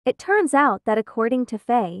It turns out that according to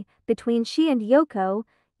Faye, between she and Yoko,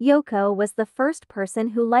 Yoko was the first person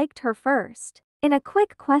who liked her first. In a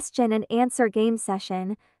quick question and answer game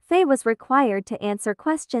session, Faye was required to answer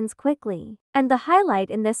questions quickly. And the highlight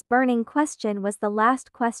in this burning question was the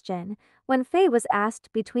last question, when Faye was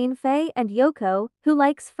asked between Faye and Yoko, who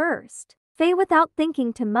likes first. Faye, without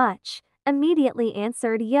thinking too much, immediately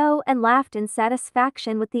answered Yo and laughed in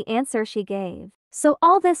satisfaction with the answer she gave. So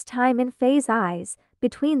all this time in Faye's eyes,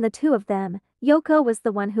 between the two of them, Yoko was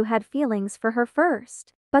the one who had feelings for her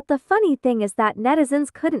first. But the funny thing is that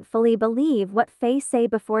netizens couldn't fully believe what Faye said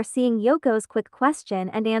before seeing Yoko's quick question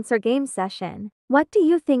and answer game session. What do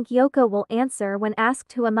you think Yoko will answer when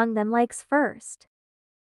asked who among them likes first?